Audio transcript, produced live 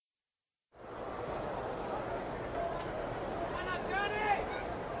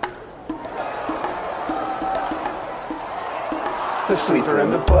The sleeper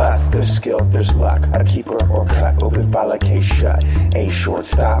and the bust. There's skill, there's luck. A keeper or cut. Open file, a case shut. A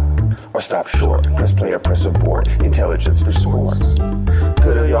shortstop or stop short. Press play or press abort. Intelligence for sports.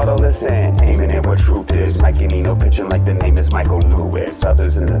 Good of y'all to listen. Aiming at what truth is. Mikey Nino pitching like the name is Michael Lewis.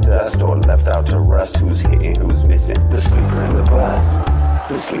 Others in the dust or left out to rust. Who's hitting, who's missing? The sleeper and the bust.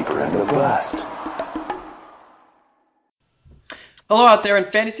 The sleeper and the bust. Hello out there in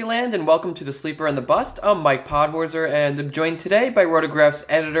Fantasyland, and welcome to The Sleeper and the Bust. I'm Mike Podhorzer, and I'm joined today by Rotograph's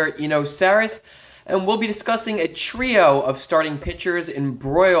editor, Eno Saris, and we'll be discussing a trio of starting pitchers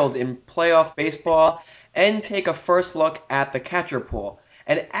embroiled in playoff baseball and take a first look at the catcher pool.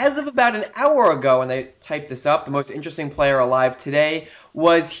 And as of about an hour ago when they typed this up, the most interesting player alive today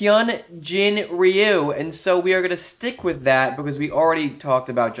was Hyun Jin Ryu, and so we are going to stick with that because we already talked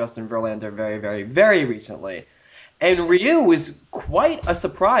about Justin Verlander very recently. And Ryu was quite a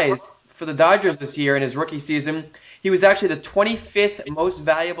surprise for the Dodgers this year in his rookie season. He was actually the 25th most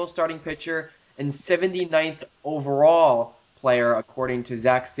valuable starting pitcher and 79th overall player, according to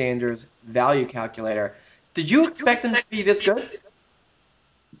Zach Sanders' value calculator. Did you expect him to be this good?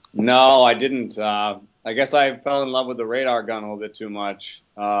 No, I didn't. I guess I fell in love with the radar gun a little bit too much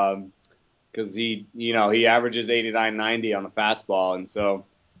because he averages 89, 90 on the fastball, and so.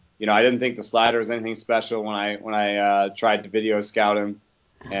 I didn't think the slider was anything special when I tried to video scout him,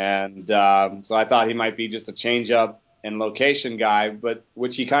 and so I thought he might be just a changeup and location guy, but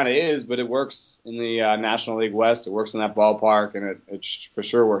which he kind of is. But it works in the National League West. It works in that ballpark, and it for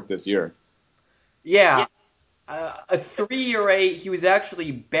sure worked this year. Yeah, a 3 ERA. He was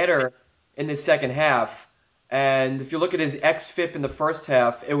actually better in the second half, and if you look at his xFIP in the first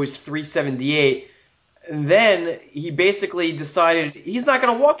half, it was 378. And then he basically decided he's not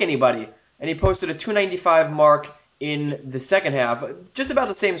going to walk anybody. And he posted a 295 mark in the second half. Just about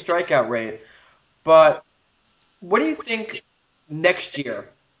the same strikeout rate. But what do you think next year?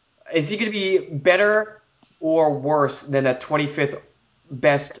 Is he going to be better or worse than that 25th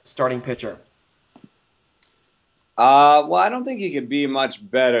best starting pitcher? Well, I don't think he could be much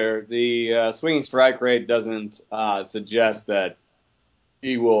better. The swinging strike rate doesn't suggest that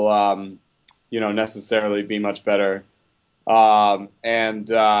he will necessarily be much better. He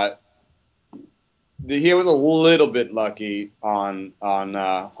was a little bit lucky on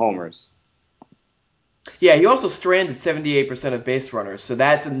homers. Yeah, he also stranded 78% of base runners, so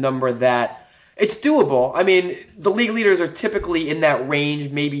that's a number that it's doable. I mean, the league leaders are typically in that range,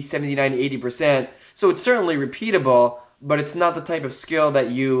 maybe 79 to 80%, so it's certainly repeatable, but it's not the type of skill that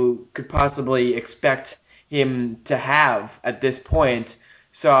you could possibly expect him to have at this point.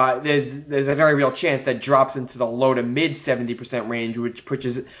 So there's a very real chance that drops into the low to mid 70% range, which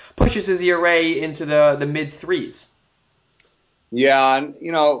pushes his ERA into the mid threes. Yeah, and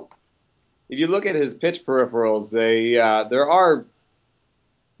if you look at his pitch peripherals,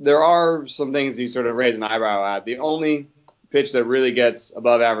 there are some things you sort of raise an eyebrow at. The only pitch that really gets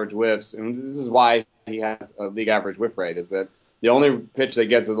above average whiffs, and this is why he has a league average whiff rate, is that the only pitch that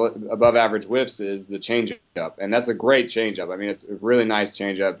gets above average whiffs is the changeup, and that's a great changeup. I mean, it's a really nice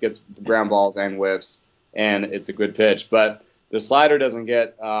changeup, gets ground balls and whiffs, and it's a good pitch. But the slider doesn't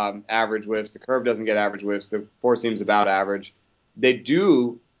get average whiffs. The curve doesn't get average whiffs. The four seam's about average. They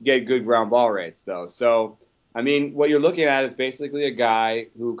do get good ground ball rates, though. So, I mean, what you're looking at is basically a guy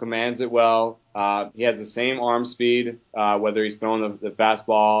who commands it well. He has the same arm speed, whether he's throwing the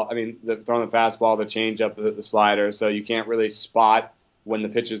fastball. I mean, throwing the fastball, the changeup, the slider. So you can't really spot when the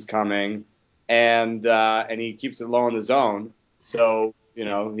pitch is coming, and he keeps it low in the zone. So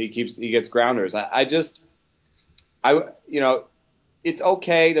he gets grounders. It's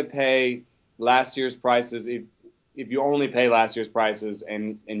okay to pay last year's prices if you only pay last year's prices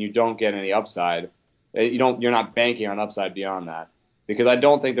and you don't get any upside. You're not banking on upside beyond that, because I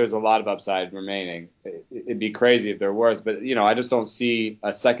don't think there's a lot of upside remaining. It'd be crazy if there was, but I just don't see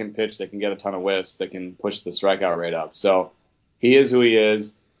a second pitch that can get a ton of whiffs that can push the strikeout rate up. So he is who he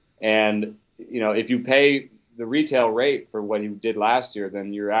is, and if you pay the retail rate for what he did last year,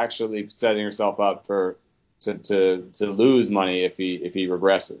 then you're actually setting yourself up to lose money if he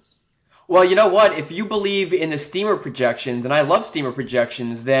regresses. Well, you know what? If you believe in the Steamer projections, and I love Steamer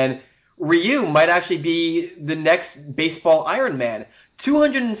projections, then Ryu might actually be the next baseball Iron Man.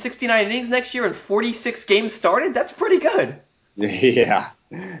 269 innings next year and 46 games started? That's pretty good. Yeah.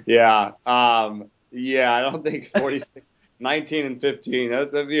 I don't think 46, 19 and 15.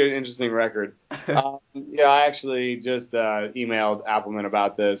 That'd be an interesting record. I actually just emailed Appleman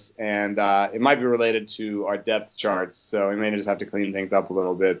about this, and it might be related to our depth charts, so we may just have to clean things up a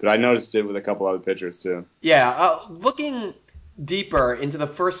little bit. But I noticed it with a couple other pitchers too. Yeah, looking deeper into the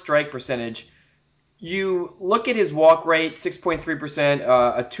first strike percentage, you look at his walk rate, 6.3%,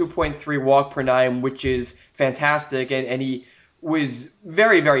 a 2.3 walk per nine, which is fantastic, and he was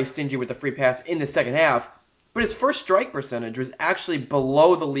very, very stingy with the free pass in the second half. But his first strike percentage was actually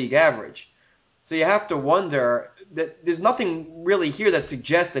below the league average. So you have to wonder that there's nothing really here that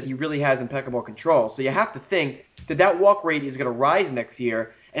suggests that he really has impeccable control. So you have to think that that walk rate is going to rise next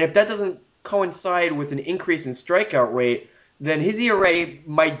year. And if that doesn't coincide with an increase in strikeout rate, then his ERA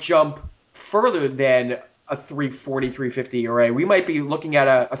might jump further than a 340, 350 ERA. We might be looking at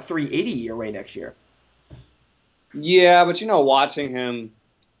a 380 ERA next year. Yeah, but watching him,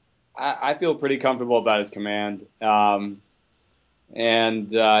 I feel pretty comfortable about his command.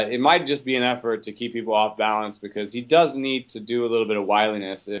 And it might just be an effort to keep people off balance because he does need to do a little bit of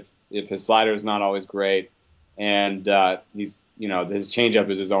wiliness if his slider is not always great, and his changeup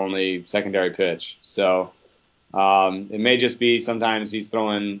is his only secondary pitch. So it may just be sometimes he's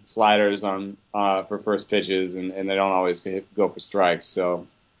throwing sliders on for first pitches, and they don't always go for strikes. So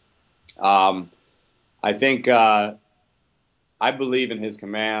I think I believe in his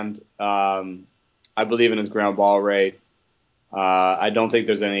command. I believe in his ground ball rate. I don't think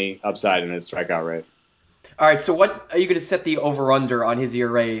there's any upside in his strikeout rate. All right, so what are you going to set the over-under on his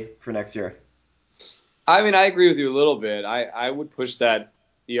ERA for next year? I mean, I agree with you a little bit. I would push that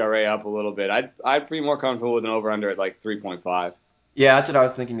ERA up a little bit. I'd be more comfortable with an over-under at like 3.5. Yeah, that's what I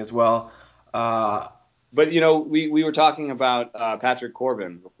was thinking as well. But, we were talking about Patrick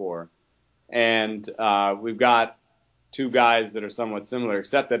Corbin before, and we've got two guys that are somewhat similar,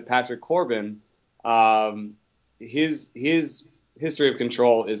 except that Patrick Corbin, his history of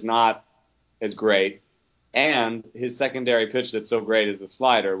control is not as great, and his secondary pitch that's so great is the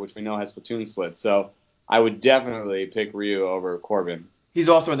slider, which we know has platoon split. So I would definitely pick Ryu over Corbin. He's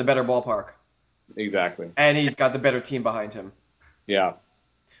also in the better ballpark. Exactly. And he's got the better team behind him. Yeah.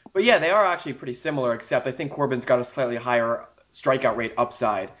 But yeah, they are actually pretty similar, except I think Corbin's got a slightly higher strikeout rate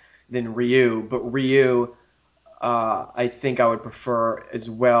upside than Ryu. But Ryu, I think I would prefer as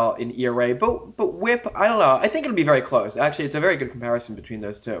well in ERA. But WHIP, I don't know. I think it'll be very close. Actually, it's a very good comparison between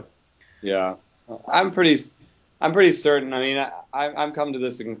those two. Yeah. I'm pretty certain. I mean, I'm come to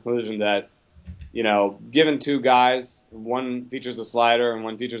this conclusion that, given two guys, one features a slider and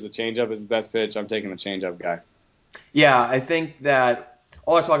one features a changeup as his best pitch, I'm taking the changeup guy. Yeah, I think that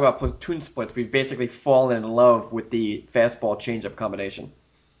all I talk about platoon splits, we've basically fallen in love with the fastball changeup combination.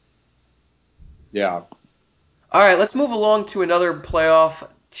 Yeah. All right, let's move along to another playoff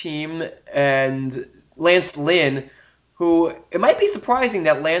team and Lance Lynn, who it might be surprising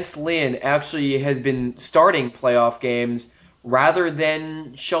that Lance Lynn actually has been starting playoff games rather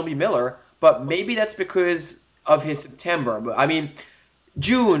than Shelby Miller, but maybe that's because of his September. But I mean,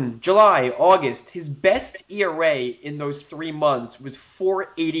 June, July, August, his best ERA in those 3 months was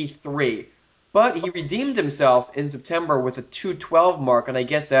 4.83. But he redeemed himself in September with a 2.12 mark, and I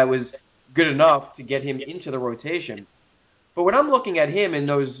guess that was good enough to get him into the rotation. But when I'm looking at him in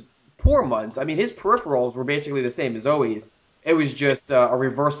those poor months, I mean, his peripherals were basically the same as always. It was just a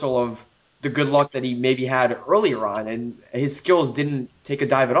reversal of the good luck that he maybe had earlier on, and his skills didn't take a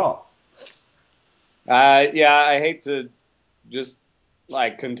dive at all. Yeah, I hate to just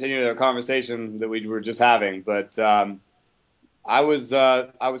like continue the conversation that we were just having, but I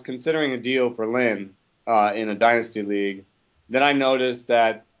was considering a deal for Lynn in a dynasty league. Then I noticed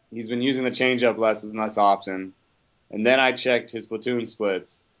that he's been using the changeup less and less often, and then I checked his platoon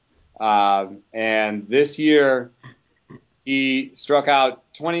splits, and this year he struck out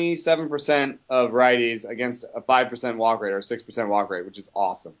 27% of righties against a 5% walk rate or 6% walk rate, which is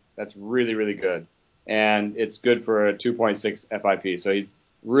awesome. That's really, really good. And it's good for a 2.6 FIP. So he's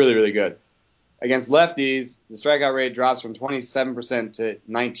really, really good. Against lefties, the strikeout rate drops from 27% to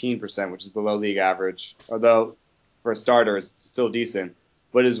 19%, which is below league average. Although for a starter, it's still decent.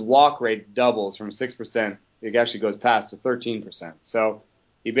 But his walk rate doubles from 6%. It actually goes past to 13%. So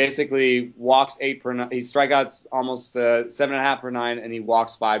he basically walks 8 per 9. He strikeouts almost 7.5 per 9, and he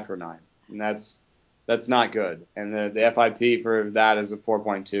walks 5 per 9. And that's not good. And the FIP for that is a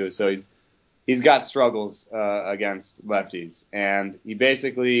 4.2. So he's got struggles against lefties, and he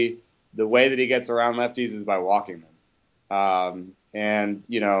basically the way that he gets around lefties is by walking them. And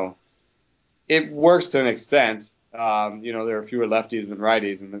it works to an extent. There are fewer lefties than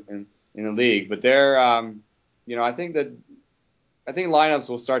righties in the league, but I think lineups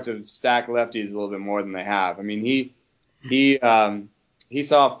will start to stack lefties a little bit more than they have. I mean, he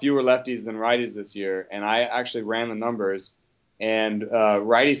saw fewer lefties than righties this year, and I actually ran the numbers. And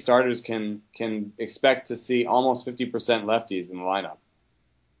righty starters can expect to see almost 50% lefties in the lineup,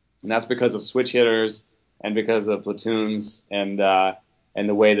 and that's because of switch hitters and because of platoons. And and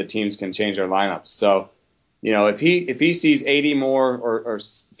the way that teams can change their lineups. So, if he sees 80 more or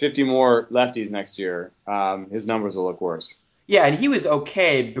 50 more lefties next year, his numbers will look worse. Yeah, and he was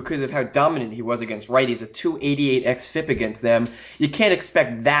okay because of how dominant he was against righties, a 288 xFIP against them. You can't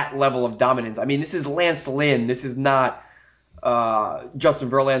expect that level of dominance. I mean, this is Lance Lynn. This is not Justin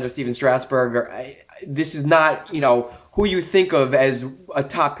Verlander, Steven Strasburg. This is not, who you think of as a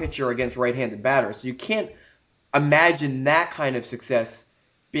top pitcher against right-handed batters. So you can't imagine that kind of success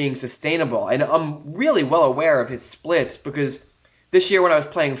being sustainable. And I'm really well aware of his splits because this year when I was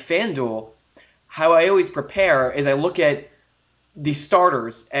playing FanDuel, how I always prepare is I look at the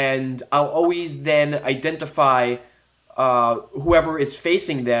starters, and I'll always then identify whoever is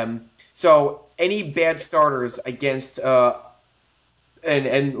facing them. So any bad starters against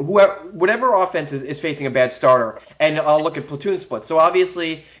and whoever whatever offense is facing a bad starter, and I'll look at platoon splits. So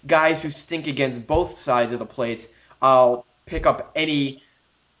obviously, guys who stink against both sides of the plate, I'll pick up any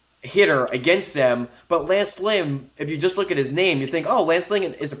hitter against them. But Lance Lynn, if you just look at his name, you think, oh, Lance Lynn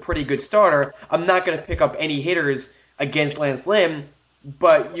is a pretty good starter. I'm not going to pick up any hitters against Lance Lynn,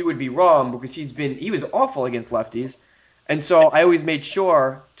 but you would be wrong because he was awful against lefties. And so I always made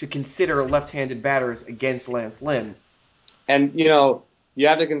sure to consider left-handed batters against Lance Lynn. And, you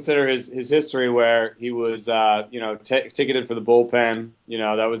have to consider his history where he was, ticketed for the bullpen.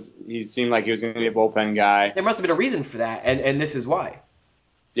 He seemed like he was going to be a bullpen guy. There must have been a reason for that, and this is why.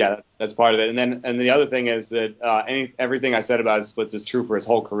 Yeah, that's part of it. And the other thing is that everything I said about his splits is true for his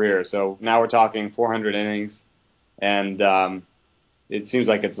whole career. So now we're talking 400 innings, and it seems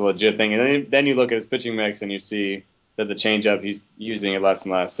like it's a legit thing. And then you look at his pitching mix and you see that the changeup he's using it less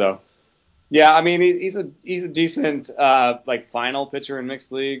and less. So yeah, I mean he's a decent final pitcher in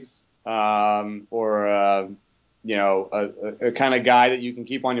mixed leagues, or a kind of guy that you can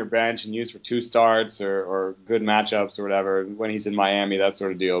keep on your bench and use for 2 starts or good matchups or whatever when he's in Miami, that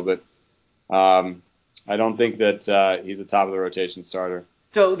sort of deal. But I don't think that he's a top of the rotation starter.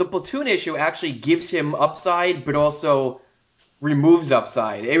 So the platoon issue actually gives him upside, but also removes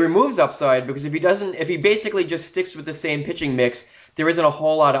upside. It removes upside because if he basically just sticks with the same pitching mix, there isn't a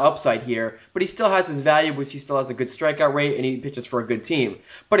whole lot of upside here. But he still has his value because he still has a good strikeout rate and he pitches for a good team.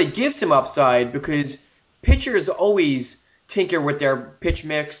 But it gives him upside because pitchers always tinker with their pitch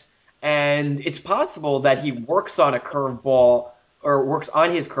mix, and it's possible that he works on a curveball or works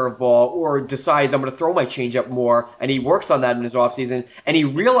on his curveball or decides I'm going to throw my changeup more, and he works on that in his offseason, and he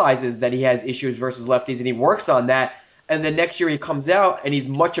realizes that he has issues versus lefties, and he works on that, and then next year he comes out and he's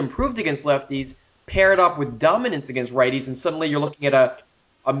much improved against lefties, paired up with dominance against righties, and suddenly you're looking at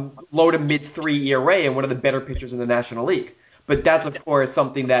a low to mid 3 ERA and one of the better pitchers in the National League. But that's, of course,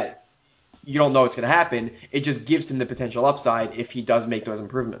 something that you don't know it's going to happen. It just gives him the potential upside if he does make those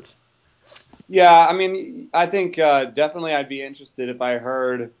improvements. Yeah, I mean, I think definitely I'd be interested if I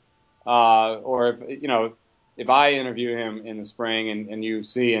heard or if I interview him in the spring and you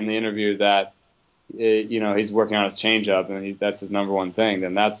see in the interview that he's working on his changeup and that's his number one thing,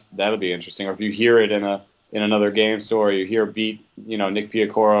 then that'll be interesting. Or if you hear it in another game story, you hear Nick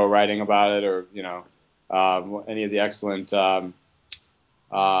Piacoro writing about it, or any of the excellent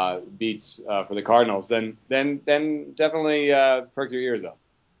beats for the Cardinals, then definitely perk your ears up.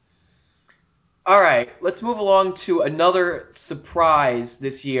 All right, let's move along to another surprise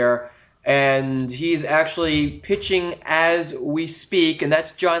this year, and he's actually pitching as we speak, and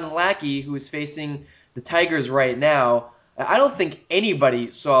that's John Lackey, who is facing the Tigers right now. I don't think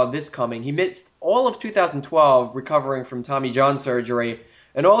anybody saw this coming. He missed all of 2012 recovering from Tommy John surgery,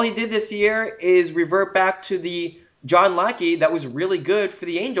 and all he did this year is revert back to the John Lackey that was really good for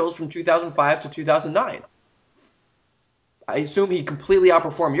the Angels from 2005 to 2009. I assume he completely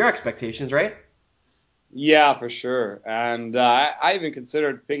outperformed your expectations, right? Yeah, for sure. And I even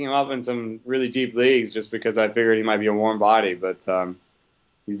considered picking him up in some really deep leagues just because I figured he might be a warm body, but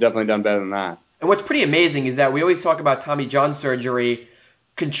he's definitely done better than that. And what's pretty amazing is that we always talk about Tommy John surgery.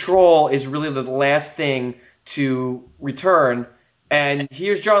 Control is really the last thing to return. And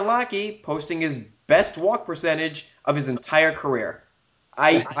here's John Lackey posting his best walk percentage of his entire career.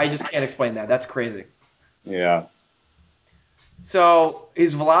 I just can't explain that. That's crazy. Yeah. So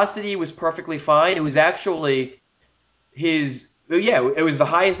his velocity was perfectly fine. It was actually it was the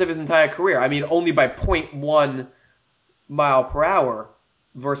highest of his entire career. I mean, only by 0.1 mile per hour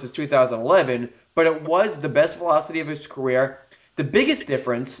versus 2011, but it was the best velocity of his career. The biggest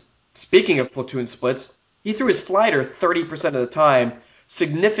difference, speaking of platoon splits, he threw his slider 30% of the time,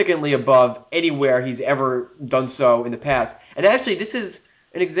 significantly above anywhere he's ever done so in the past. And actually, this is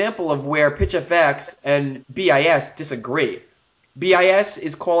an example of where PitchFX and BIS disagree. BIS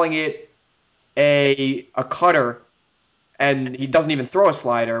is calling it a cutter and he doesn't even throw a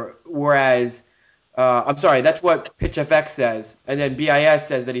slider. Whereas, I'm sorry, that's what PitchFX says, and then BIS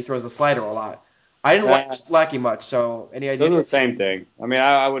says that he throws a slider a lot. I didn't watch Lackey much, so any idea? Those are the same thing. I mean,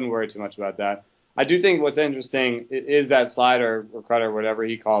 I wouldn't worry too much about that. I do think what's interesting is that slider or cutter, whatever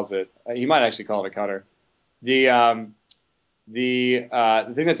he calls it. He might actually call it a cutter. The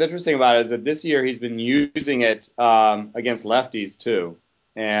thing that's interesting about it is that this year he's been using it against lefties too,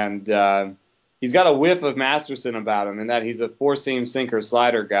 and he's got a whiff of Masterson about him in that he's a four-seam sinker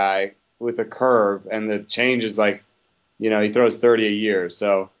slider guy with a curve, and the change is like, he throws 30 a year.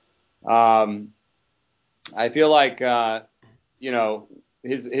 So I feel like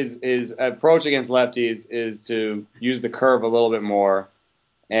his approach against lefties is to use the curve a little bit more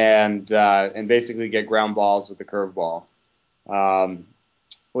and basically get ground balls with the curveball.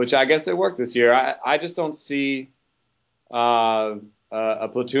 Which I guess it worked this year. I just don't see a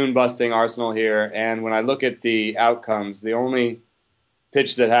platoon busting Arsenal here. And when I look at the outcomes, the only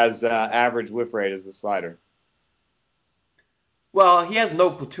pitch that has average whiff rate is the slider. Well, he has no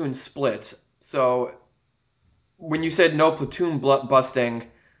platoon splits. So when you said no platoon busting,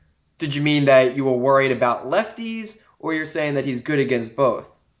 did you mean that you were worried about lefties, or you're saying that he's good against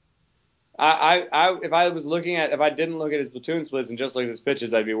both? If I didn't look at his platoon splits and just looked at his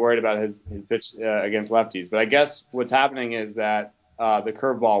pitches, I'd be worried about his pitch against lefties. But I guess what's happening is that the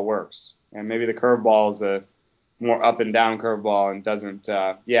curveball works, and maybe the curveball is a more up and down curveball and doesn't.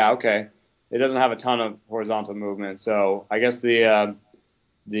 It doesn't have a ton of horizontal movement. So I guess the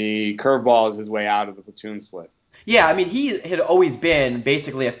curveball is his way out of the platoon split. Yeah, I mean, he had always been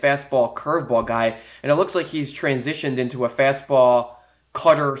basically a fastball curveball guy, and it looks like he's transitioned into a fastball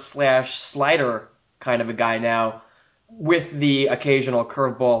cutter / slider kind of a guy now, with the occasional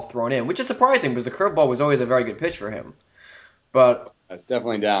curveball thrown in, which is surprising because the curveball was always a very good pitch for him. But it's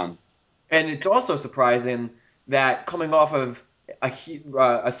definitely down. And it's also surprising that coming off of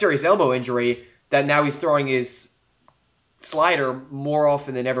a serious elbow injury, that now he's throwing his slider more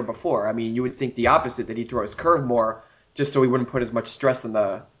often than ever before. I mean, you would think the opposite, that he throws curve more just so he wouldn't put as much stress on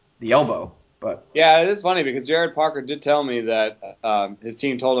the elbow. But yeah, it is funny because Jared Parker did tell me that his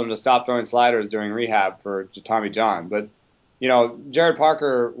team told him to stop throwing sliders during rehab for Tommy John. But, Jared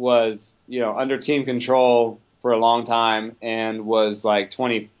Parker was, under team control for a long time and was like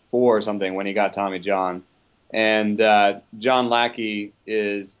 24 or something when he got Tommy John. And John Lackey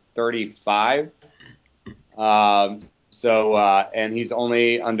is 35. And he's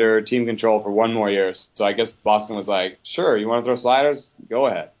only under team control for one more year. So I guess Boston was like, sure, you want to throw sliders? Go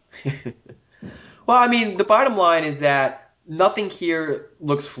ahead. Well, I mean, the bottom line is that nothing here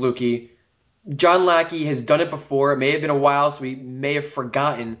looks fluky. John Lackey has done it before. It may have been a while, so he may have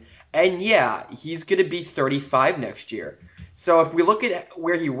forgotten. And yeah, he's going to be 35 next year. So if we look at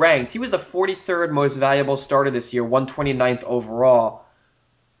where he ranked, he was the 43rd most valuable starter this year, 129th overall.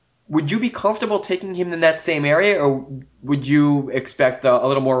 Would you be comfortable taking him in that same area, or would you expect a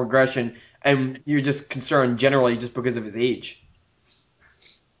little more regression, and you're just concerned generally just because of his age?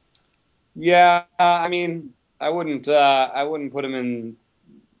 Yeah, I mean, I wouldn't put him in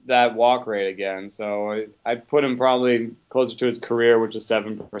that walk rate again. So I'd put him probably closer to his career, which is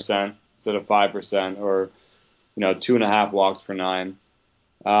 7% instead of 5%, or 2.5 walks per 9.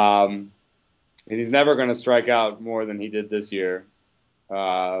 He's never going to strike out more than he did this year.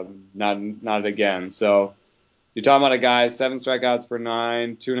 Not again. So you're talking about a guy 7 strikeouts per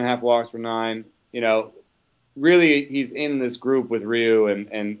 9, 2.5 walks per 9. Really, he's in this group with Ryu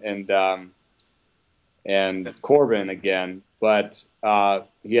and Corbin again, but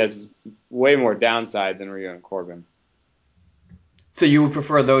he has way more downside than Ryu and Corbin. So you would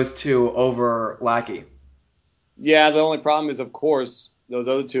prefer those two over Lackey? Yeah, the only problem is, of course, those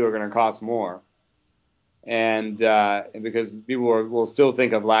other two are going to cost more. And because people will still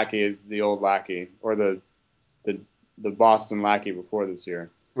think of Lackey as the old Lackey or the Boston Lackey before this year.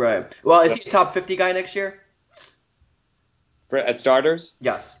 Right. Well, is he a top 50 guy next year? At starters?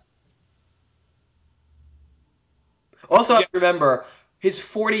 Yes. Also, have to remember, his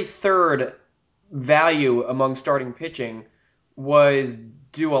 43rd value among starting pitching was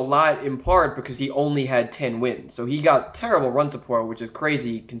due a lot in part because he only had 10 wins. So he got terrible run support, which is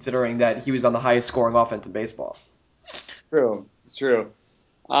crazy considering that he was on the highest scoring offense in baseball. It's true.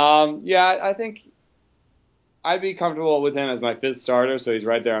 I think I'd be comfortable with him as my 5th starter, so he's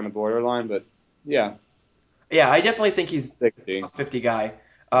right there on the borderline, but yeah. Yeah, I definitely think he's 60. a top 50 guy.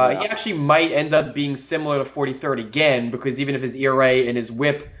 Yeah. He actually might end up being similar to 43rd again because even if his ERA and his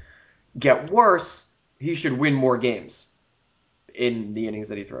WHIP get worse, he should win more games in the innings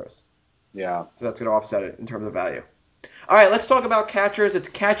that he throws. Yeah. So that's going to offset it in terms of value. All right, let's talk about catchers. It's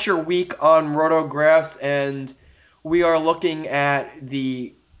catcher week on Rotographs, and we are looking at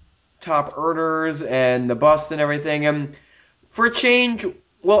the top earners and the busts and everything. And for a change,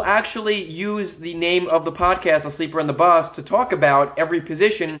 we'll actually use the name of the podcast, The Sleeper and the Bust, to talk about every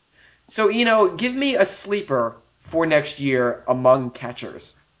position. So, give me a sleeper for next year among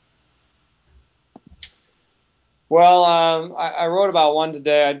catchers. Well, I wrote about one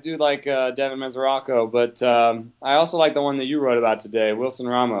today. I do like Devin Mesoraco, but I also like the one that you wrote about today, Wilson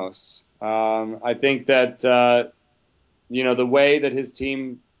Ramos. I think that the way that his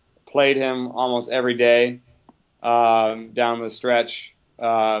team played him almost every day down the stretch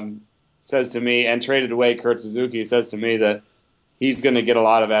says to me, and traded away Kurt Suzuki, says to me that he's going to get a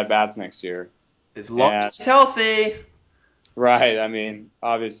lot of at bats next year. As long as he's healthy. Right. I mean,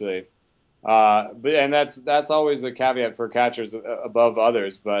 obviously. And that's always a caveat for catchers above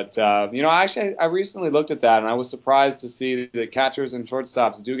others. But actually, I recently looked at that, and I was surprised to see that catchers and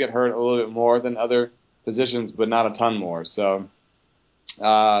shortstops do get hurt a little bit more than other positions, but not a ton more. So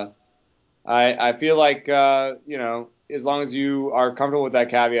I feel like as long as you are comfortable with that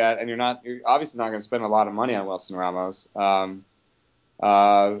caveat, and you're obviously not going to spend a lot of money on Wilson Ramos.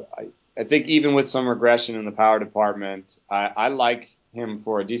 I think even with some regression in the power department, I like him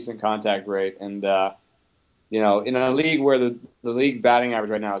for a decent contact rate. And, in a league where the league batting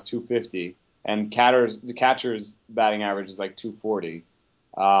average right now is 250 and the catcher's batting average is like 240,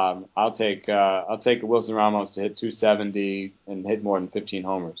 I'll take Wilson Ramos to hit 270 and hit more than 15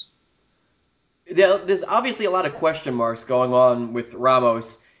 homers. There's obviously a lot of question marks going on with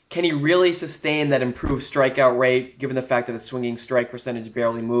Ramos. Can he really sustain that improved strikeout rate, given the fact that his swinging strike percentage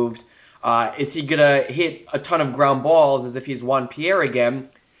barely moved? Is he going to hit a ton of ground balls as if he's Juan Pierre again?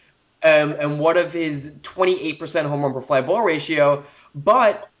 And what of his 28% home run per fly ball ratio?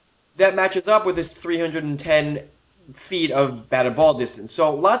 But that matches up with his 310 feet of batted ball distance.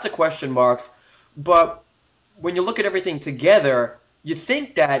 So lots of question marks. But when you look at everything together, you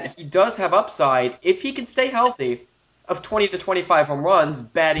think that he does have upside if he can stay healthy of 20 to 25 home runs,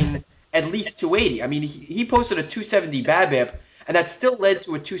 batting at least 280. I mean, he posted a 270 BABIP, and that still led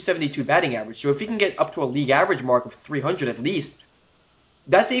to a 272 batting average. So if he can get up to a league average mark of 300 at least,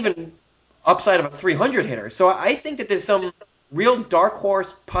 that's even upside of a 300 hitter. So I think that there's some real dark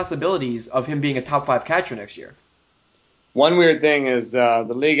horse possibilities of him being a top 5 catcher next year. One weird thing is the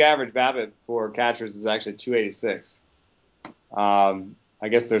league average BABIP for catchers is actually 286. I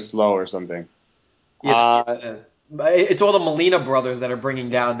guess they're slow or something. Yeah, it's all the Molina brothers that are bringing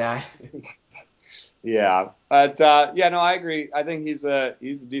down that. Yeah, but no, I agree. I think he's a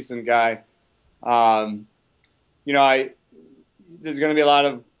decent guy. There's going to be a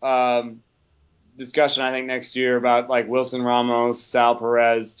lot of discussion, I think, next year about like Wilson Ramos, Sal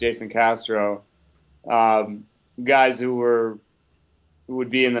Perez, Jason Castro, guys who would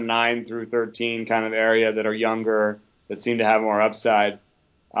be in the 9 through 13 kind of area that are younger, that seem to have more upside.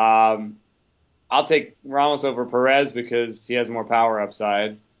 I'll take Ramos over Perez because he has more power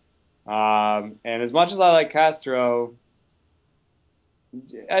upside. And as much as I like Castro,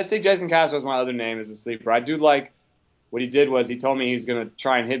 I'd say Jason Castro is my other name as a sleeper. I do like what he did was he told me he was going to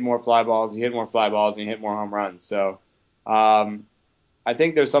try and hit more fly balls. He hit more fly balls and he hit more home runs. So I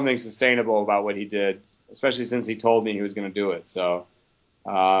think there's something sustainable about what he did, especially since he told me he was going to do it. So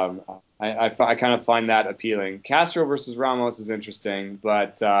I kind of find that appealing. Castro versus Ramos is interesting,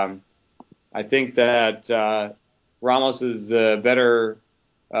 but I think that Ramos's better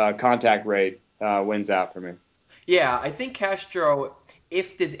contact rate wins out for me. Yeah, I think Castro,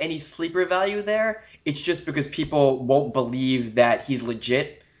 if there's any sleeper value there, it's just because people won't believe that he's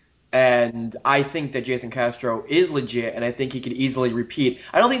legit. And I think that Jason Castro is legit, and I think he could easily repeat.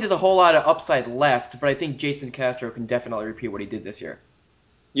 I don't think there's a whole lot of upside left, but I think Jason Castro can definitely repeat what he did this year.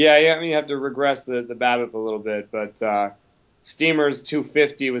 Yeah, I mean, you have to regress the BABIP a little bit, but Steamer's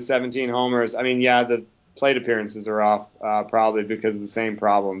 250 with 17 homers. I mean, yeah, the plate appearances are off probably because of the same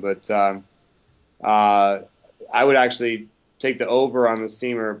problem, but I would actually take the over on the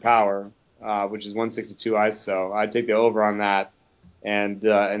Steamer power, which is 162 ISO. I'd take the over on that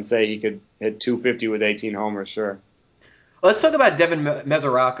and say he could hit 250 with 18 homers, sure. Let's talk about Devin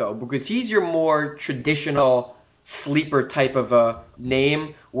Mesoraco because he's your more traditional sleeper type of a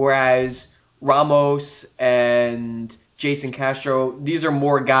name, whereas Ramos and Jason Castro, these are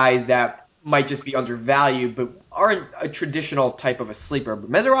more guys that might just be undervalued but aren't a traditional type of a sleeper.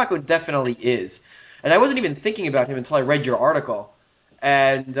 But Mesoraco definitely is. And I wasn't even thinking about him until I read your article.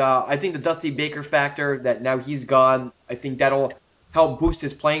 And I think the Dusty Baker factor, that now he's gone, I think that'll help boost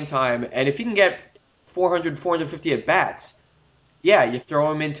his playing time. And if he can get 400, 450 at bats, yeah, you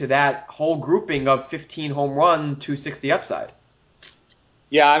throw him into that whole grouping of 15 home run, 260 upside.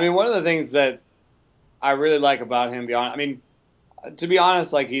 Yeah, I mean, one of the things that I really like about him beyond. I mean, to be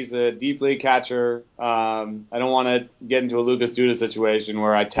honest, like he's a deep league catcher. I don't want to get into a Lucas Duda situation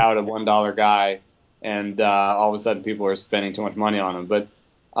where I tout a $1 guy and all of a sudden people are spending too much money on him. But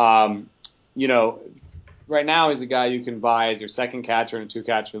um, you know, right now he's a guy you can buy as your second catcher in a two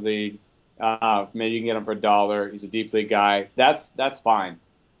catcher league. Maybe you can get him for $1. He's a deep league guy. That's fine.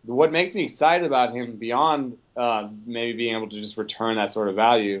 What makes me excited about him beyond maybe being able to just return that sort of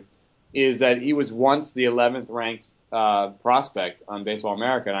value is that he was once the 11th ranked prospect on Baseball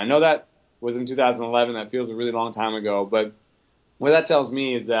America. And I know that was in 2011. That feels a really long time ago. But what that tells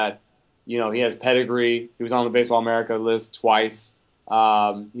me is that, he has pedigree. He was on the Baseball America list twice.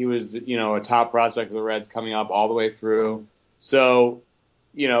 He was, a top prospect for the Reds coming up all the way through. So,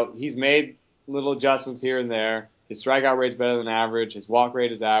 he's made little adjustments here and there. His strikeout rate's better than average. His walk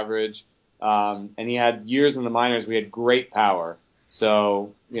rate is average. And he had years in the minors where he had great power.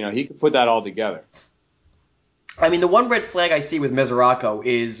 So, he could put that all together. I mean, the one red flag I see with Mesoraco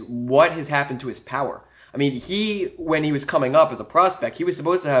is what has happened to his power. I mean, when he was coming up as a prospect, he was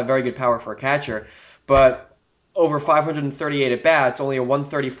supposed to have very good power for a catcher, but over 538 at bats, only a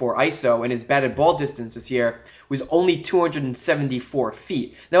 134 ISO, and his batted ball distance this year was only 274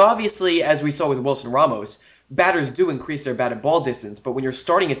 feet. Now, obviously, as we saw with Wilson Ramos, batters do increase their batted ball distance, but when you're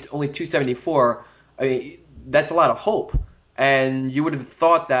starting at only 274, I mean, that's a lot of hope. And you would have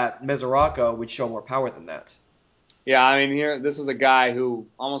thought that Mesoraco would show more power than that. Yeah, I mean, this is a guy who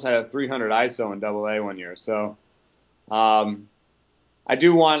almost had a 300 ISO in Double A one year. So I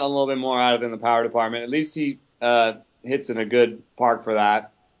do want a little bit more out of him in the power department. At least he hits in a good park for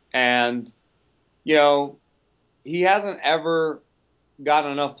that. And, he hasn't ever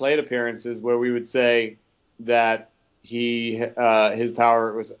gotten enough plate appearances where we would say that his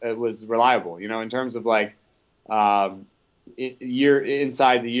power was reliable. In terms of like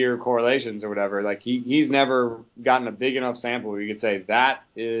inside the year correlations or whatever. Like he's never gotten a big enough sample where you could say that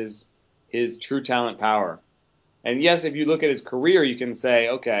is his true talent power. And yes, if you look at his career, you can say,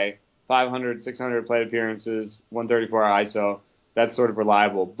 okay, 500, 600 plate appearances, 134 ISO, that's sort of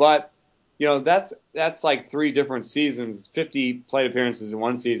reliable. But that's like 3 different seasons, 50 plate appearances in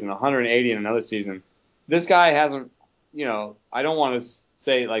one season, 180 in another season. This guy hasn't, I don't want to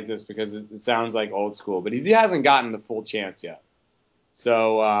say it like this because it sounds like old school, but he hasn't gotten the full chance yet.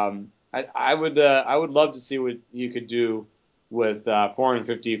 So I would love to see what he could do with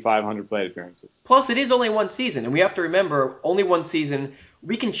 450, 500 plate appearances. Plus, it is only one season, and we have to remember, only one season.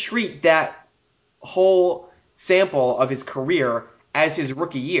 We can treat that whole sample of his career as his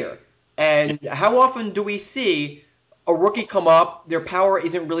rookie year. And how often do we see a rookie come up, their power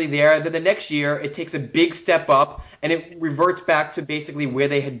isn't really there, then the next year it takes a big step up, and it reverts back to basically where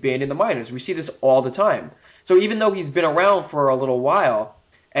they had been in the minors. We see this all the time. So even though he's been around for a little while,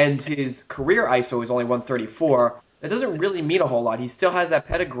 and his career ISO is only 134, that doesn't really mean a whole lot. He still has that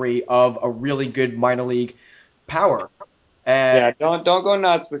pedigree of a really good minor league power. Yeah, don't go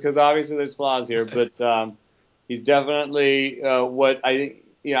nuts because obviously there's flaws here, but he's definitely what I think.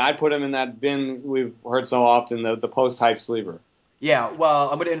 I put him in that bin we've heard so often, the post-hype sleeper. Yeah, well,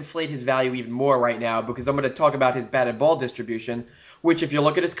 I'm going to inflate his value even more right now because I'm going to talk about his batted ball distribution, which if you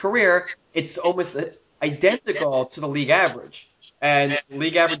look at his career, it's almost identical to the league average. And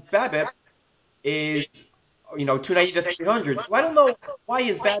league average BABIP is, 290 to 300. So I don't know why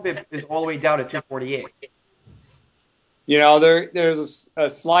his BABIP is all the way down to 248. There's a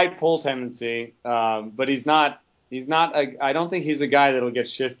slight pull tendency, but he's not. I don't think he's a guy that'll get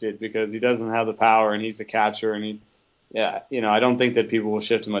shifted because he doesn't have the power and he's a catcher and I don't think that people will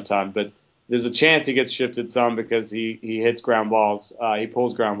shift him a ton, but there's a chance he gets shifted some because he hits ground balls. He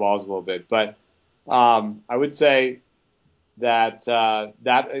pulls ground balls a little bit, but I would say that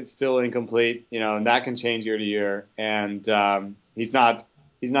that is still incomplete, and that can change year to year. And he's not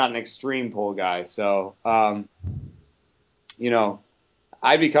an extreme pull guy, so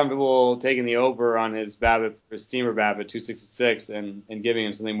I'd be comfortable taking the over on his BABIP, his steamer BABIP 266, and giving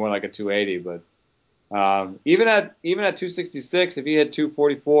him something more like a 280. But even at 266, if he had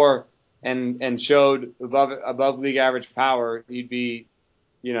 244 and showed above league average power, he'd be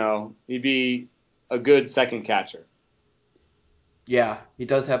a good second catcher. Yeah, he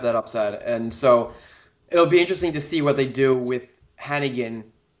does have that upside. And so it'll be interesting to see what they do with Hannigan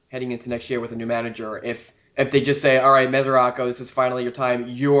heading into next year with a new manager. If they just say, all right, Mesoraco, this is finally your time.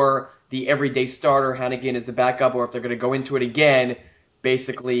 You're the everyday starter. Hannigan is the backup, or if they're going to go into it again,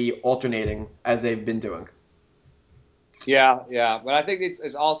 basically alternating as they've been doing. Yeah. But I think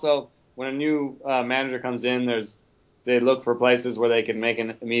it's also when a new manager comes in, they look for places where they can make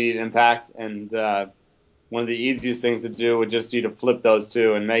an immediate impact, and one of the easiest things to do would just be to flip those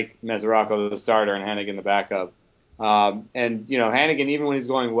two and make Mesoraco the starter and Hennigan the backup. And Hannigan, even when he's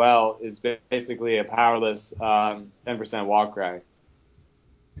going well, is basically a powerless 10% walk guy.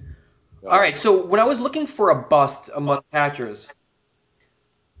 So. All right, so when I was looking for a bust among catchers,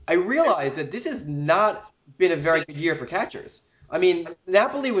 I realized that this has not been a very good year for catchers. I mean,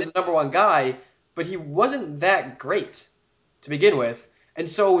 Napoli was the number one guy, but he wasn't that great to begin with. And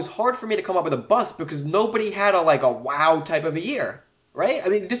so it was hard for me to come up with a bust because nobody had a wow type of a year, right? I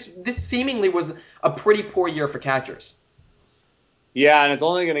mean, this seemingly was a pretty poor year for catchers. Yeah, and it's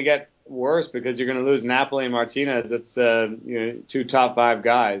only going to get worse because you're going to lose Napoli and Martinez. That's two top 5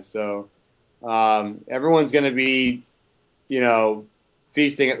 guys. So everyone's going to be,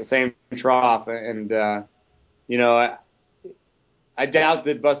 feasting at the same trough. And I doubt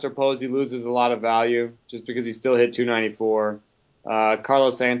that Buster Posey loses a lot of value just because he still hit 294.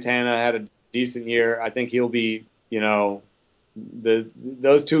 Carlos Santana had a decent year. I think he'll be,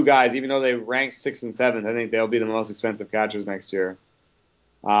 those two guys, even though they rank 6th and 7th, I think they'll be the most expensive catchers next year.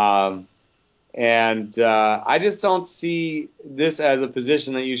 I just don't see this as a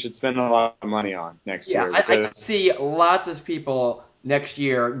position that you should spend a lot of money on next year. Yeah, I see lots of people next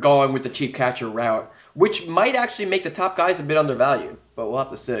year going with the cheap catcher route, which might actually make the top guys a bit undervalued, but we'll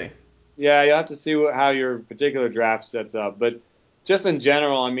have to see. Yeah, you'll have to see how your particular draft sets up. But just in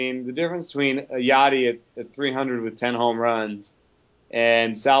general, I mean, the difference between a Yachty at 300 with 10 home runs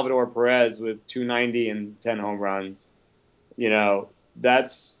and Salvador Perez with 290 and 10 home runs,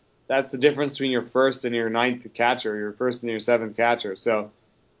 that's the difference between your first and your 9th catcher, your first and your 7th catcher. So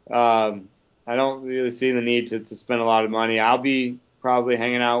I don't really see the need to spend a lot of money. I'll be probably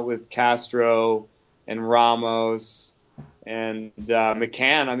hanging out with Castro and Ramos and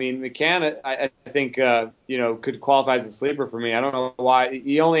McCann. I mean, McCann, I think, could qualify as a sleeper for me. I don't know why.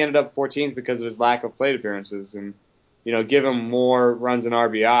 He only ended up 14th because of his lack of plate appearances. And, give him more runs in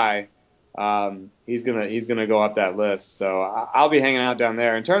RBI, he's gonna go up that list. So I'll be hanging out down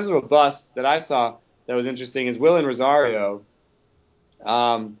there. In terms of a bust that I saw that was interesting is Willen Rosario.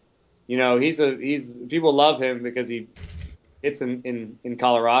 He's people love him because he hits in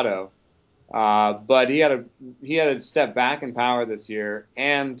Colorado. But he had a step back in power this year,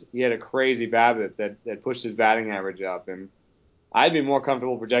 and he had a crazy BABIP that pushed his batting average up. And I'd be more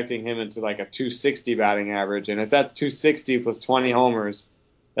comfortable projecting him into like a 260 batting average. And if that's 260 plus 20 homers,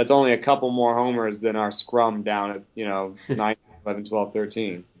 that's only a couple more homers than our scrum down at 9, 11, 12,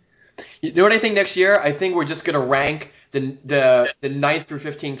 13. You know what I think next year? I think we're just gonna rank the 9th through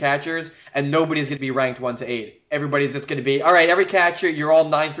 15 catchers, and nobody's gonna be ranked 1 to 8. Everybody's just gonna be all right. Every catcher, you're all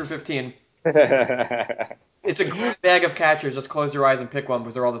 9 through 15. It's a grab bag of catchers. Just close your eyes and pick one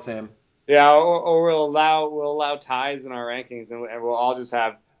because they're all the same. Yeah, or we'll allow ties in our rankings, and we'll all just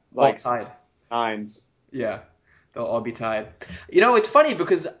have All like tied. 9s. Yeah, they'll all be tied. It's funny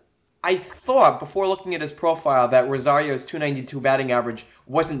because I thought before looking at his profile that Rosario's 292 batting average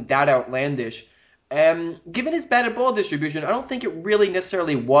wasn't that outlandish. Given his batted ball distribution, I don't think it really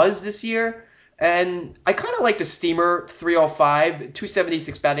necessarily was this year. And I kind of like the Steamer 305,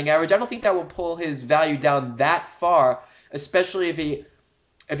 276 batting average. I don't think that will pull his value down that far, especially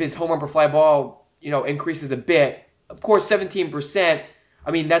if his home run per fly ball, increases a bit. Of course, 17%.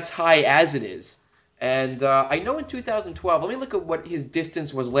 I mean, that's high as it is. And I know in 2012, let me look at what his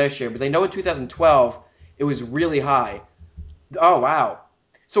distance was last year, because I know in 2012 it was really high. Oh, wow.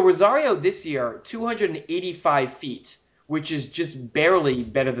 So Rosario this year, 285 feet, which is just barely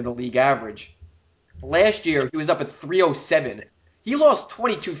better than the league average. Last year, he was up at 307. He lost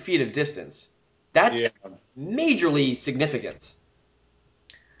 22 feet of distance. Yeah, That's majorly significant.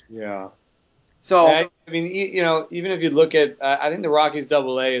 yeah. So, I mean, even if you look at, I think the Rockies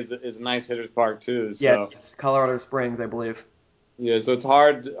Double A is a nice hitter's park too. yeah, So it's Colorado Springs, I believe. yeah, so it's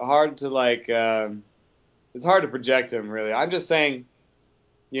hard to like, it's hard to project him really. I'm just saying,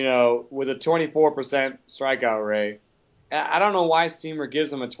 with a 24% strikeout rate, I don't know why Steamer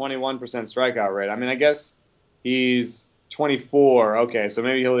gives him a 21% strikeout rate. I mean, I guess he's 24. Okay, so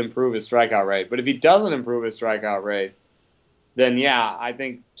maybe he'll improve his strikeout rate. But if he doesn't improve his strikeout rate, then yeah, I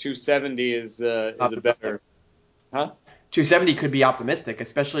think 270 is a better, huh? 270 could be optimistic,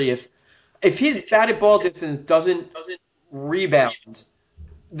 especially if his batted ball distance doesn't rebound,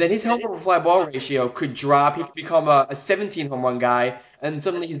 then his home run per fly ball ratio could drop. He could become a 17 home run guy, and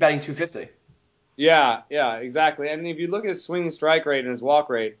suddenly he's batting 250. Yeah, exactly. And if you look at his swinging strike rate and his walk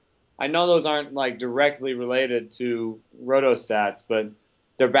rate, I know those aren't like directly related to roto stats, but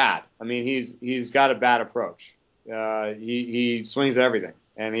they're bad. I mean, he's got a bad approach. He swings at everything,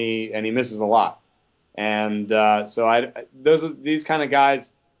 and he misses a lot. And so these kind of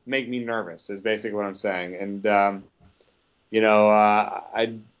guys, make me nervous. Is basically what I'm saying. And you know,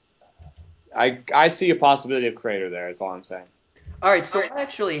 I see a possibility of Crater there. Is all I'm saying. All right, so I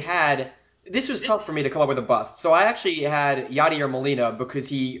actually had this was tough for me to come up with a bust. So I actually had Yadier Molina because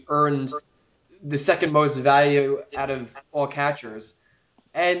he earned the second most value out of all catchers.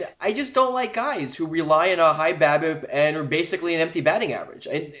 And I just don't like guys who rely on a high BABIP and are basically an empty batting average.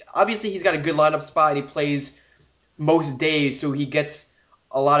 And obviously he's got a good lineup spot. He plays most days, so he gets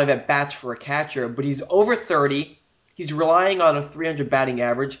a lot of at bats for a catcher. But he's over 30. He's relying on a 300 batting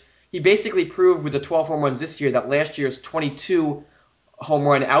average. He basically proved with the 12 home runs this year that last year's 22 home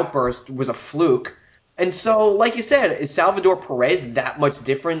run outburst was a fluke. And so, like you said, is Salvador Perez that much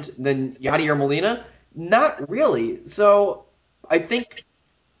different than Yadier Molina? Not really. So I think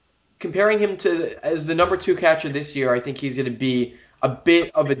comparing him to as the number two catcher this year, I think he's going to be a bit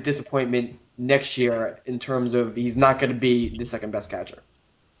of a disappointment next year in terms of he's not going to be the second best catcher.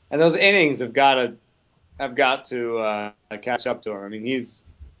 And those innings have got to catch up to him. I mean, he's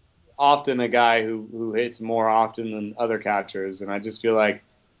often a guy who hits more often than other catchers, and I just feel like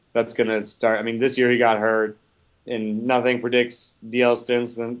that's going to start. I mean, this year he got hurt, and nothing predicts DL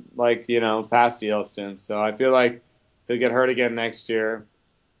stints than like past DL stints. So I feel like he'll get hurt again next year,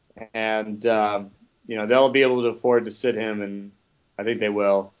 and they'll be able to afford to sit him, and I think they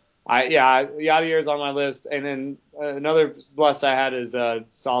will. Yadier's on my list, and then another blessed I had is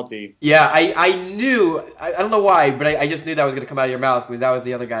Salty. Yeah, I knew, I don't know why, but I just knew that was going to come out of your mouth because that was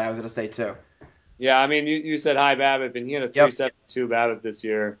the other guy I was going to say too. Yeah, I mean, you said high BABIP, and he had a Yep. 3.72 BABIP this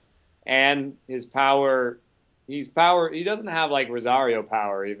year, and his he doesn't have like Rosario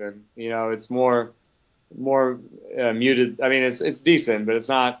power even. It's more muted. I mean, it's decent, but it's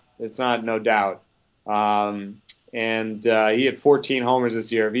not no doubt. And he had 14 homers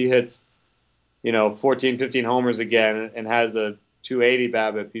this year. If he hits 14, 15 homers again and has a 280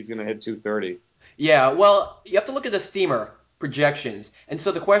 BABIP, he's going to hit 230. Yeah, well, you have to look at the Steamer projections. And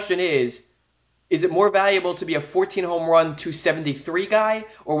so the question is it more valuable to be a 14 home run 273 guy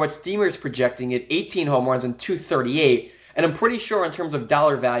or what Steamer's projecting at 18 home runs and 238? And I'm pretty sure in terms of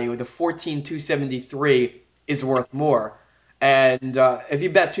dollar value, the 14 273 is worth more. And if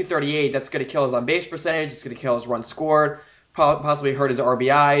you bet 238, that's going to kill his on base percentage. It's going to kill his runs scored, possibly hurt his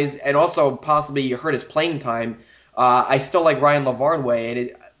RBIs, and also possibly hurt his playing time. I still like Ryan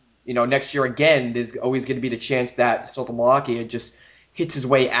Lavarnway, and next year again, there's always going to be the chance that Sotomayor just hits his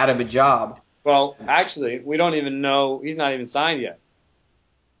way out of a job. Well, actually, we don't even know. He's not even signed yet.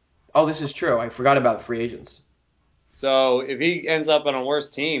 Oh, this is true. I forgot about free agents. So if he ends up on a worse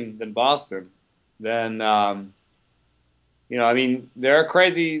team than Boston, then I mean, there are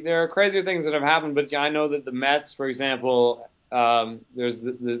crazier things that have happened. But I know that the Mets, for example, there's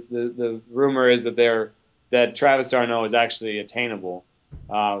the rumor is that Travis d'Arnaud is actually attainable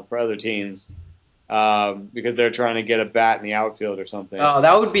for other teams because they're trying to get a bat in the outfield or something. Oh,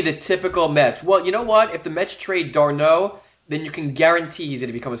 that would be the typical Mets. Well, you know what? If the Mets trade d'Arnaud, then you can guarantee he's going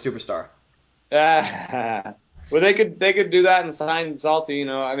to become a superstar. Well, they could do that and sign Salty.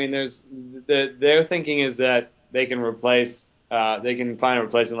 I mean, their thinking is that they can find a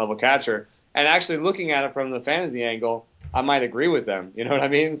replacement level catcher. And actually, looking at it from the fantasy angle, I might agree with them. You know what I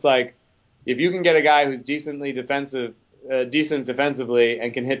mean? It's like if you can get a guy who's decent defensively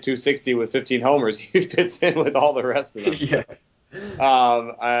and can hit 260 with 15 homers, he fits in with all the rest of them. Yeah.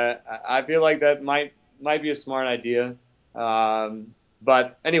 I feel like that might be a smart idea.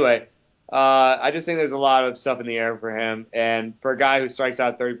 But anyway, I just think there's a lot of stuff in the air for him, and for a guy who strikes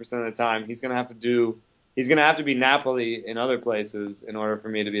out 30% of the time, he's gonna have to be Napoli in other places in order for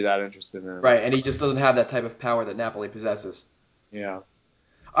me to be that interested in him. Right, and he just doesn't have that type of power that Napoli possesses. Yeah.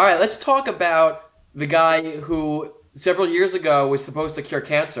 All right, let's talk about the guy who several years ago was supposed to cure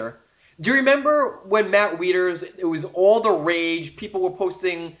cancer. Do you remember when Matt Wieters, it was all the rage, people were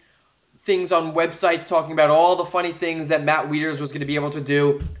posting things on websites talking about all the funny things that Matt Wieters was going to be able to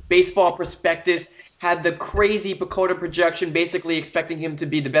do. Baseball Prospectus had the crazy PECOTA projection, basically expecting him to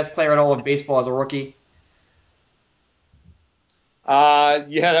be the best player in all of baseball as a rookie. Yeah,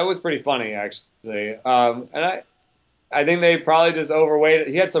 that was pretty funny actually. And I think they probably just overweighted.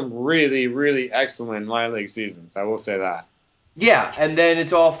 He had some really, really excellent minor league seasons. I will say that. Yeah, and then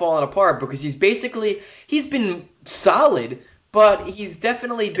it's all fallen apart because he's been solid, but he's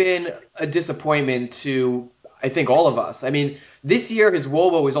definitely been a disappointment to, I think, all of us. I mean, this year his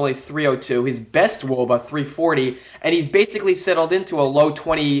WOBA was only 302, his best WOBA 340, and he's basically settled into a low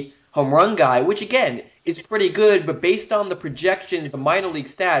 20 home run guy, which again is pretty good, but based on the projections, the minor league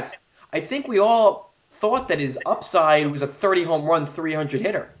stats, I think we all thought that his upside was a 30 home run, 300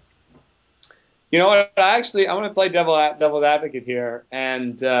 hitter. You know what? I'm going to play devil's advocate here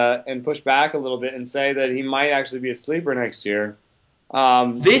and push back a little bit and say that he might actually be a sleeper next year.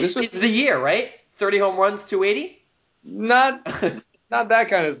 This is the year, right? 30 home runs, 280? Not not that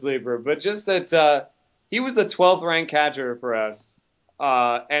kind of sleeper, but just that he was the 12th ranked catcher for us,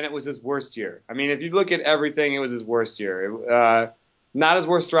 and it was his worst year. I mean, if you look at everything, it was his worst year. Not his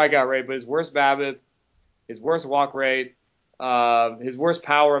worst strikeout rate, but his worst BABIP, his worst walk rate, his worst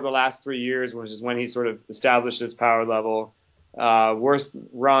power of the last 3 years, which is when he sort of established his power level. Worst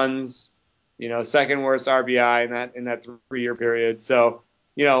runs, second worst RBI in that 3 year period. So,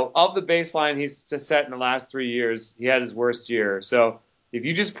 of the baseline he's set in the last 3 years, he had his worst year. So if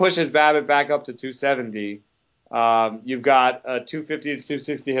you just push his BABIP back up to 270, you've got a 250 to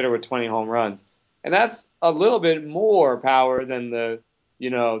 260 hitter with 20 home runs, and that's a little bit more power than the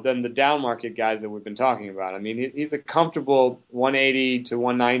down market guys that we've been talking about. I mean, he's a comfortable 180 to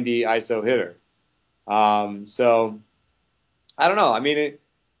 190 ISO hitter. So I don't know. I mean,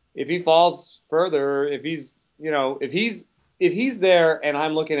 if he falls further, if he's there and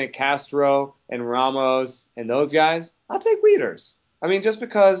I'm looking at Castro and Ramos and those guys, I'll take Wieters. I mean, just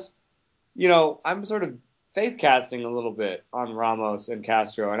because, I'm sort of faith casting a little bit on Ramos and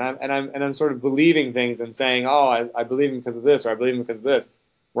Castro, and I'm sort of believing things and saying, oh, I believe him because of this, or I believe him because of this.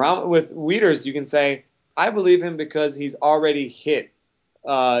 With Wieters, you can say, I believe him because he's already hit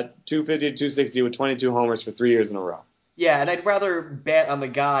 250 to 260 with 22 homers for 3 years in a row. Yeah, and I'd rather bet on the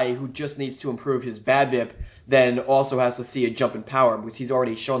guy who just needs to improve his BABIP than also has to see a jump in power because he's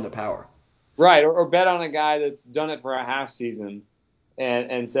already shown the power. Right, or bet on a guy that's done it for a half season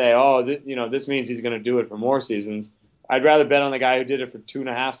and say, oh, this means he's going to do it for more seasons. I'd rather bet on the guy who did it for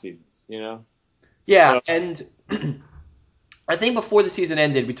 2.5 seasons, Yeah, So, and I think before the season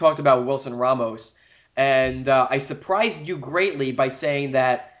ended, we talked about Wilson Ramos, and I surprised you greatly by saying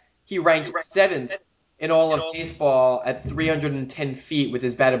that he ranked seventh in all of baseball at 310 feet with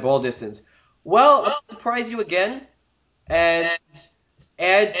his batted ball distance. Well, I'll surprise you again and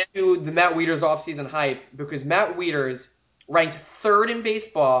add to the Matt Wieters offseason hype because Matt Wieters ranked third in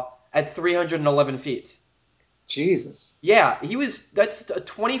baseball at 311 feet. Jesus. Yeah, that's a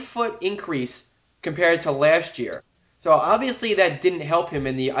 20-foot increase compared to last year. So obviously that didn't help him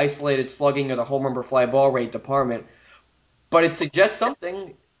in the isolated slugging or the home run per fly ball rate department, but it suggests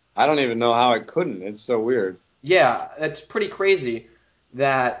something. I don't even know how it couldn't. It's so weird. Yeah, that's pretty crazy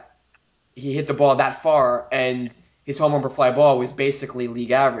that he hit the ball that far and his home run per fly ball was basically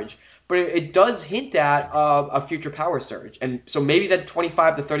league average. But it does hint at a future power surge, and so maybe that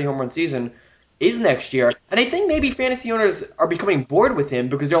 25 to 30 home run season is next year. And I think maybe fantasy owners are becoming bored with him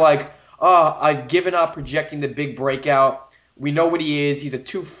because they're like, oh, I've given up projecting the big breakout. We know what he is. He's a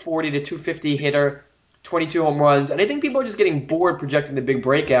 240 to 250 hitter, 22 home runs. And I think people are just getting bored projecting the big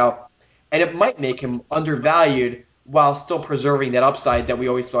breakout, and it might make him undervalued while still preserving that upside that we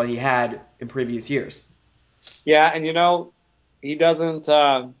always thought he had in previous years. Yeah, and he doesn't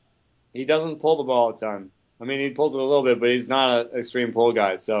pull the ball a ton. I mean, he pulls it a little bit, but he's not an extreme pull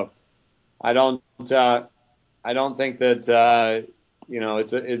guy. So I don't I don't think that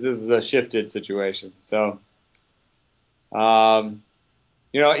this is a shifted situation. So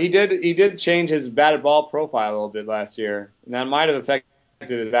he did change his batted ball profile a little bit last year, and that might have affected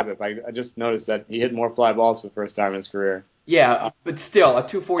his BABIP. I just noticed that he hit more fly balls for the first time in his career. Yeah, but still, a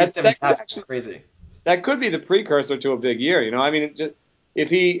 247 is crazy. That could be the precursor to a big year. I mean, if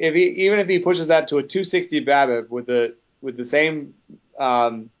he pushes that to a 260 BABIP with the same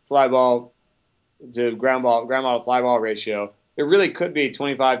fly ball to ground ball to fly ball ratio, it really could be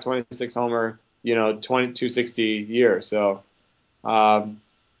 25, 26 homer, 260 year. So, how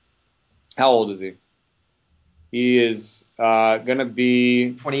old is he? He is gonna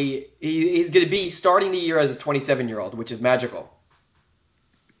be 20. He's going to be starting the year as a 27-year-old, which is magical.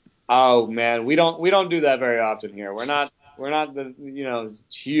 Oh man, we don't do that very often here. We're not the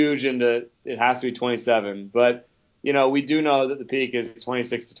huge into it has to be 27, but we do know that the peak is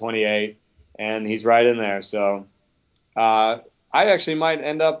 26 to 28, and he's right in there. So I actually might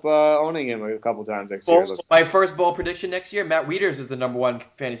end up owning him a couple times next year. My first bold prediction next year, Matt Wieters is the number one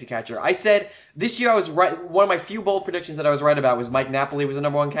fantasy catcher. I said this year I was right. One of my few bold predictions that I was right about was Mike Napoli was the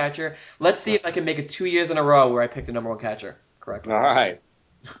number one catcher. Let's see if I can make it 2 years in a row where I picked the number one catcher correctly. All right.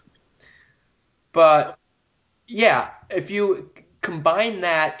 But yeah, if you combine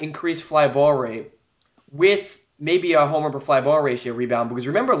that increased fly ball rate with maybe a homer per fly ball ratio rebound, because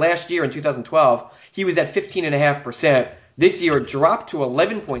remember last year in 2012, he was at 15.5%. This year it dropped to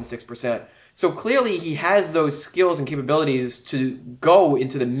 11.6%. So clearly he has those skills and capabilities to go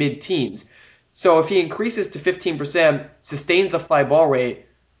into the mid-teens. So if he increases to 15%, sustains the fly ball rate,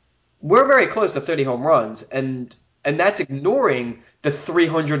 we're very close to 30 home runs, and that's ignoring the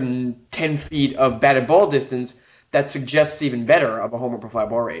 310 feet of batted ball distance that suggests even better of a homer per fly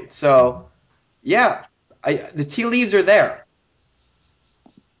ball rate. So, yeah, the tea leaves are there.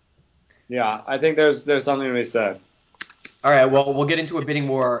 Yeah, I think there's something to be said. All right, well, we'll get into a bidding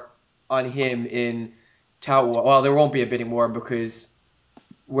war on him in Tout. Well, there won't be a bidding war because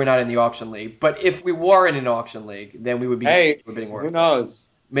we're not in the auction league. But if we were in an auction league, then we would be Hey, a bidding war. who knows?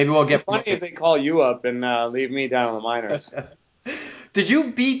 Maybe we'll It'd get. be funny if they call you up and leave me down on the minors. Did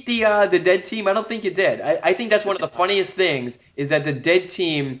you beat the dead team? I don't think you did. I think that's one of the funniest things is that the dead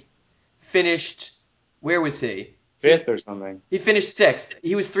team finished. Where was he? Fifth or something. He finished sixth.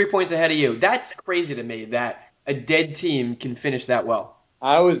 He was 3 points ahead of you. That's crazy to me that a dead team can finish that well.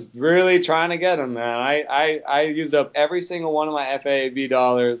 I was really trying to get him, man. I used up every single one of my FAB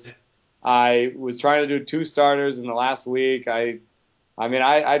dollars. I was trying to do 2 starters in the last week. I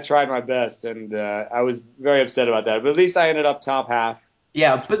tried my best, and I was very upset about that. But at least I ended up top half.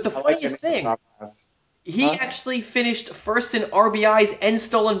 Yeah, but the I like funniest ending up thing, top half. he Huh? actually finished first in RBIs and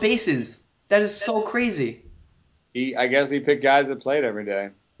stolen bases. That is so crazy. I guess he picked guys that played every day.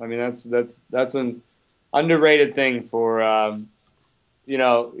 I mean, that's an underrated thing for I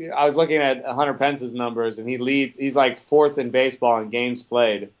was looking at Hunter Pence's numbers, and he's like fourth in baseball in games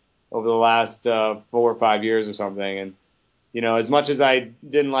played over the last 4 or 5 years or something. And as much as I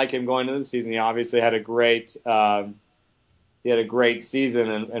didn't like him going into the season, he obviously had a great season,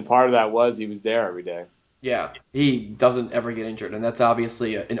 and part of that was he was there every day. Yeah, he doesn't ever get injured, and that's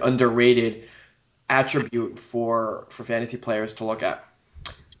obviously an underrated attribute for fantasy players to look at.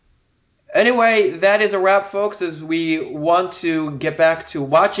 Anyway, that is a wrap, folks, as we want to get back to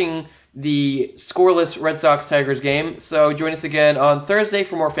watching the scoreless Red Sox Tigers game. So join us again on Thursday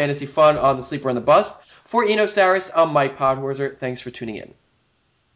for more fantasy fun on the Sleeper and the Bust. For Eno Saris, I'm Mike Podhorzer. Thanks for tuning in.